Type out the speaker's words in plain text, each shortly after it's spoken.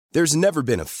There's never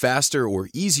been a faster or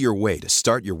easier way to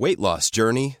start your weight loss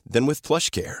journey than with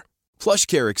PlushCare.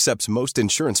 PlushCare accepts most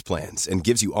insurance plans and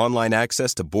gives you online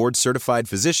access to board-certified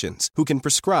physicians who can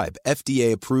prescribe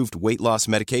FDA-approved weight loss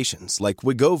medications like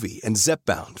Wegovy and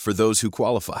Zepbound for those who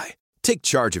qualify. Take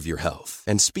charge of your health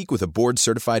and speak with a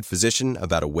board-certified physician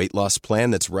about a weight loss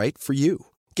plan that's right for you.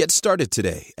 Get started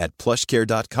today at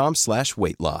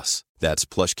plushcare.com/weight-loss. That's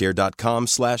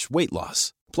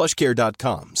plushcare.com/weight-loss.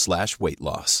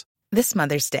 plushcare.com/weight-loss. This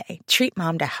Mother's Day, treat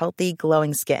mom to healthy,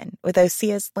 glowing skin with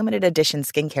Osea's limited edition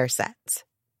skincare sets.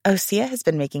 Osea has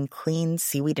been making clean,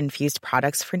 seaweed-infused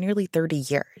products for nearly 30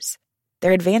 years.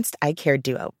 Their advanced eye care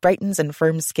duo brightens and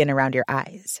firms skin around your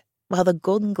eyes, while the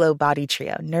Golden Glow Body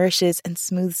Trio nourishes and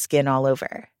smooths skin all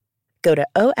over. Go to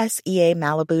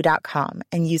OSEAMalibu.com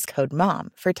and use code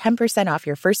MOM for 10% off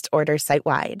your first order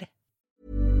site-wide.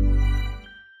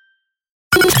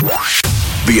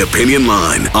 The Opinion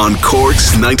Line on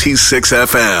Cork's 96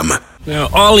 FM. Now,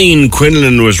 Arlene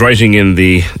Quinlan was writing in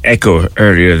the Echo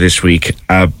earlier this week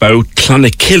about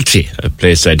Clonakilty, a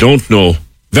place I don't know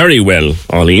very well,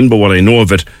 Arlene, but what I know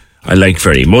of it, I like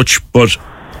very much. But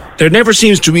there never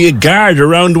seems to be a guard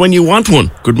around when you want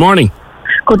one. Good morning.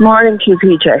 Good morning to you,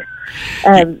 PJ.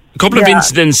 A couple of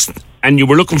incidents, and you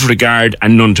were looking for a guard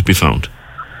and none to be found.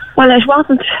 Well, it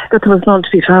wasn't that there was none to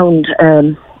be found.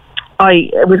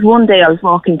 It was one day I was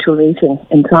walking to a meeting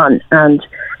in Clon, and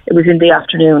it was in the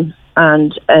afternoon,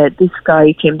 and this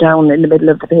guy came down in the middle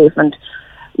of the pavement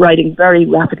riding very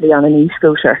rapidly on an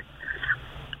e-scooter,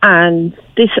 and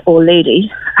this old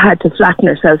lady had to flatten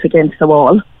herself against the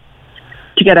wall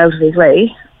to get out of his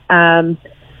way, and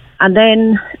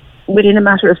then within a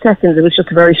matter of seconds, it was just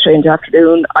a very strange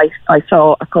afternoon, I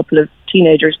saw a couple of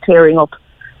teenagers tearing up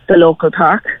the local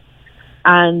park.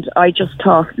 And I just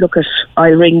thought,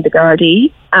 I'll ring the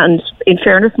Gardaí. And in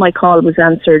fairness, my call was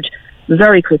answered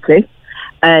very quickly.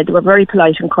 They were very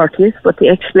polite and courteous, but they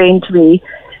explained to me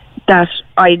that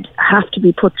I'd have to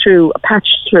be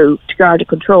patched through to Garda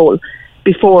Control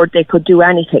before they could do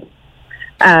anything.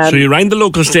 So you rang the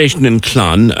local station in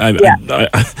Clon.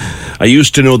 I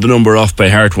used to know the number off by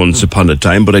heart once upon a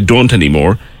time, but I don't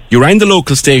anymore. You rang the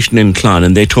local station in Clon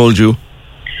and they told you?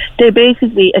 They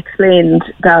basically explained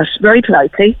that very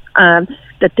politely,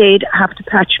 that they'd have to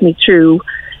patch me through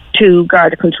to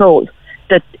Garda Control.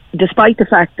 That despite the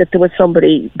fact that there was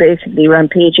somebody basically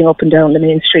rampaging up and down the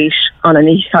main street on an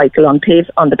e-cycle on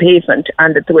the pavement,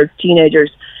 and that there was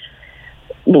teenagers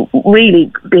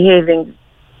really behaving,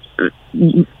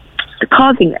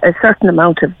 causing a certain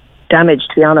amount of damage,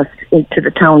 to be honest, into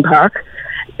the town park,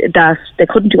 that they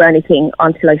couldn't do anything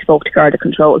until I spoke to Garda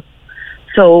Control.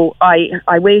 So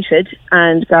I waited,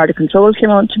 and Garda Control came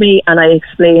on to me, and I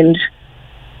explained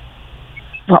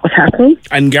what was happening.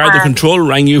 And Garda Control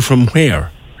rang you from where?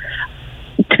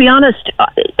 To be honest,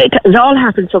 it all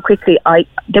happened so quickly. I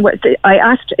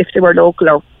asked if they were local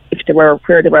or if they were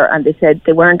where they were, and they said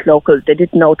they weren't local. They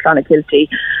didn't know Clonakilty.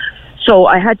 So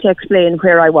I had to explain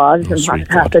where I was and what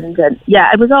had happened. And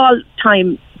it was all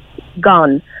time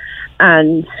gone.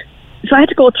 And so I had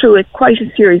to go through quite a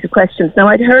series of questions. Now,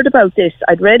 I'd heard about this.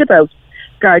 I'd read about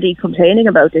Gardaí complaining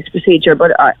about this procedure,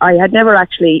 but I had never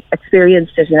actually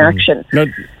experienced it in action. Now,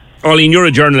 Arlene, you're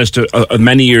a journalist of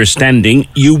many years standing.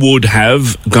 You would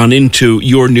have gone into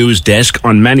your news desk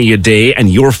on many a day,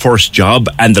 and your first job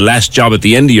and the last job at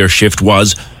the end of your shift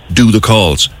was do the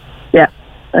calls. Yeah,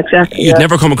 exactly. You'd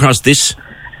never come across this?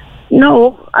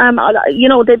 No,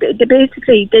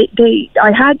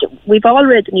 we've all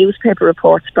read the newspaper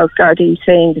reports about Gardaí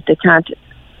saying that they can't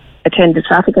attend a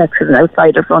traffic accident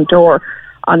outside their front door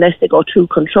unless they go through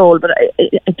control, but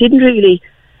it didn't really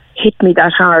hit me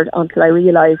that hard until I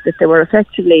realised that they were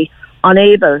effectively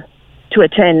unable to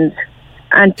attend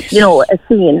a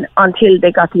scene until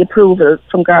they got the approval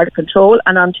from Garda Control,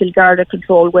 and until Garda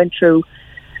Control went through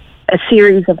a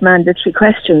series of mandatory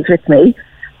questions with me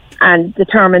and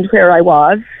determined where I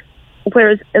was,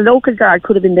 whereas a local guard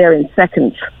could have been there in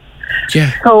seconds.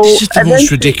 Yeah, so this is the most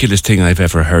ridiculous thing I've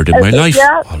ever heard in my life.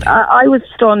 Yeah, I was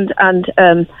stunned, and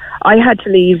I had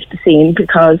to leave the scene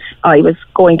because I was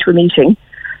going to a meeting.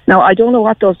 Now, I don't know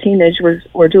what those teenagers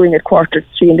were doing at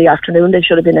 3:15 in the afternoon. They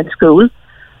should have been at school.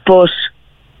 But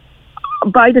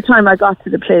by the time I got to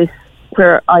the place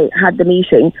where I had the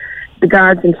meeting, the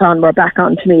guards in town were back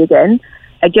on to me again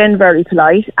very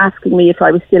polite, asking me if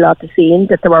I was still at the scene,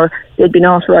 that they'd been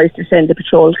authorised to send a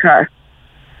patrol car.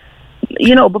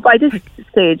 But by this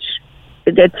stage,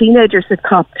 the teenagers had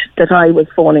copped that I was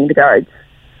phoning the guards,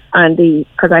 and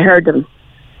because I heard them,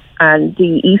 and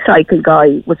the e-cycle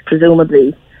guy was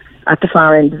presumably at the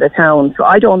far end of the town. So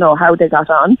I don't know how they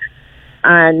got on,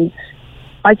 and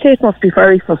I'd say it must be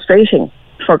very frustrating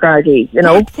for Gardaí, you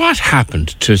know. What happened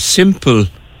to simple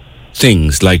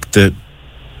things like the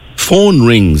phone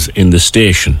rings in the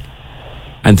station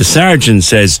and the sergeant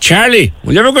says, Charlie,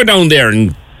 will you ever go down there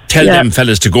and tell them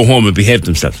fellas to go home and behave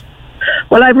themselves?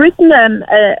 Well, I've written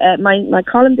my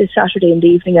column this Saturday in the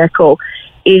Evening Echo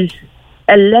is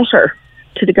a letter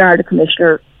to the Garda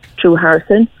Commissioner, Drew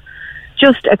Harrison,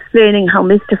 just explaining how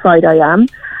mystified I am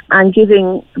and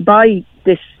giving, by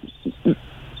this,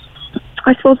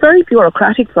 I suppose, very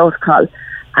bureaucratic protocol,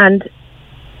 and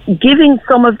giving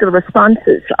some of the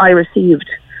responses I received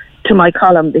to my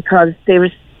column, because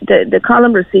the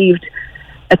column received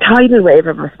a tidal wave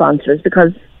of responses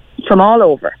because from all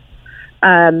over,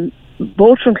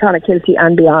 both from Clonakilty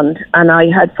and beyond. And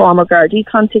I had former Gardaí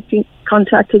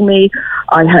contacting me.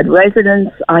 I had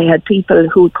residents. I had people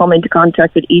who would come into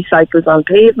contact with e-cycles on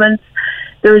pavements.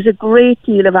 There is a great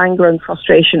deal of anger and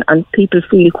frustration, and people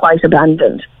feel quite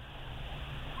abandoned.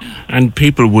 And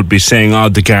people would be saying,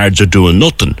 the guards are doing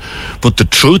nothing. But the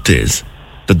truth is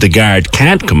that the guard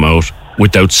can't come out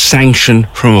without sanction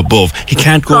from above. He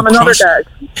can't go across.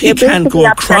 He can't go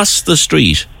across the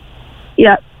street.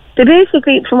 Yeah. They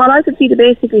basically, from what I can see, they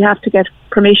basically have to get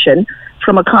permission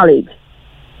from a colleague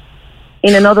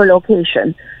in another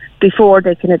location before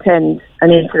they can attend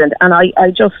an incident. And I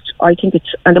think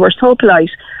it's, and they were so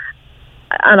polite,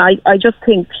 and I just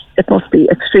think it must be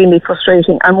extremely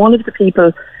frustrating. And one of the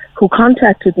people who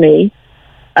contacted me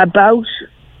about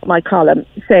my column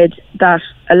said that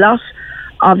a lot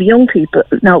of young people,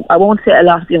 now I won't say a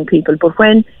lot of young people, but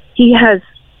when he has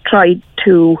tried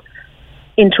to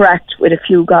interact with a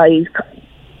few guys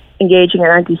engaging in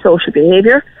antisocial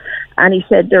behaviour, and he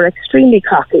said they're extremely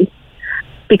cocky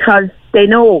because they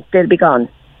know they'll be gone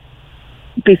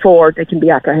before they can be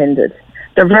apprehended.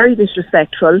 They're very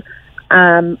disrespectful,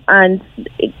 and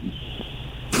they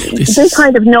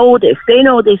kind of know this. They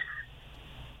know this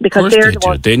because they're the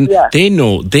ones.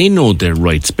 They know their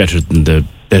rights better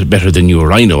than you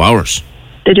or I know ours.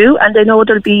 They do, and they know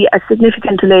there'll be a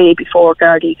significant delay before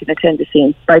Gardaí can attend the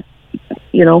scene. Right.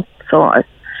 You know,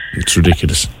 it's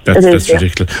ridiculous. That's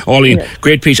ridiculous. Arlene,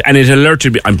 great piece, and it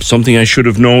alerted me. Something I should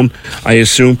have known, I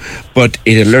assume, but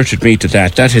it alerted me to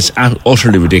that. That is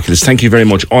utterly ridiculous. Thank you very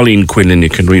much, Arlene Quinlan. You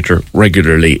can read her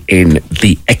regularly in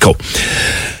the Echo.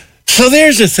 So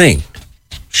there's the thing.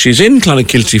 She's in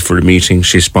Clonakilty for a meeting.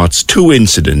 She spots two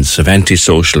incidents of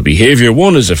antisocial behaviour.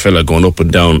 One is a fella going up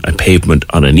and down a pavement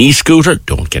on an e-scooter.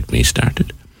 Don't get me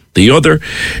started. The other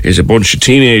is a bunch of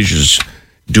teenagers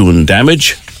doing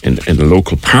damage in a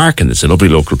local park, and it's a lovely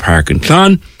local park in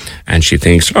Clon, and she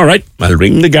thinks, all right, I'll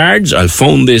ring the guards, I'll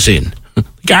phone this in. The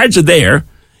guards are there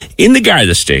in the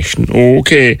Garda station.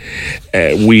 Okay,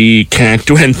 we can't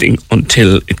do anything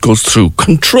until it goes through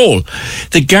control.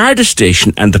 The Garda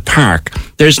station and the park,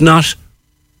 there's not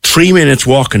 3 minutes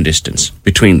walking distance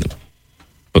between them,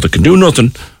 but they can do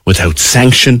nothing without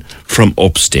sanction from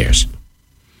upstairs.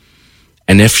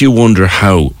 And if you wonder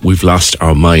how we've lost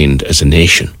our mind as a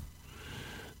nation,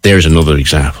 there's another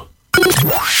example.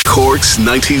 Cork's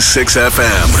 96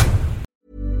 FM.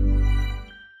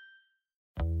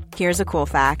 Here's a cool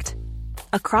fact.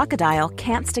 A crocodile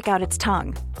can't stick out its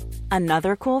tongue.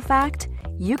 Another cool fact,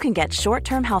 you can get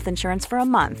short-term health insurance for a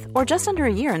month or just under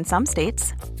a year in some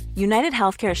states. United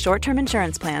Healthcare short-term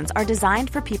insurance plans are designed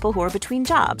for people who are between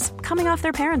jobs, coming off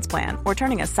their parents' plan, or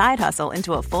turning a side hustle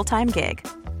into a full-time gig.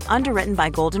 Underwritten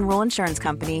by Golden Rule Insurance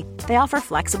Company, they offer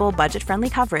flexible, budget-friendly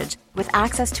coverage with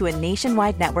access to a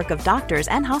nationwide network of doctors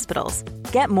and hospitals.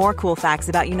 Get more cool facts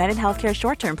about United Healthcare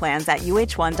short-term plans at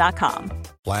uh1.com.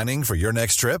 Planning for your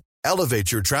next trip?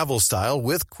 Elevate your travel style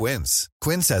with Quince.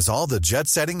 Quince has all the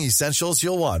jet-setting essentials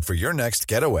you'll want for your next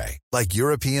getaway, like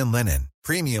European linen,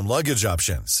 premium luggage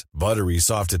options, buttery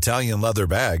soft Italian leather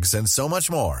bags, and so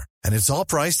much more. And it's all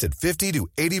priced at 50 to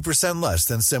 80% less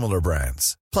than similar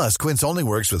brands. Plus, Quince only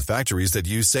works with factories that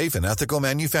use safe and ethical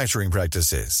manufacturing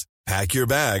practices. Pack your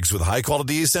bags with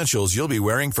high-quality essentials you'll be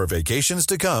wearing for vacations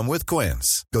to come with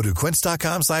Quince. Go to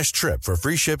quince.com/trip for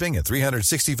free shipping and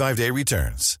 365-day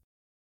returns.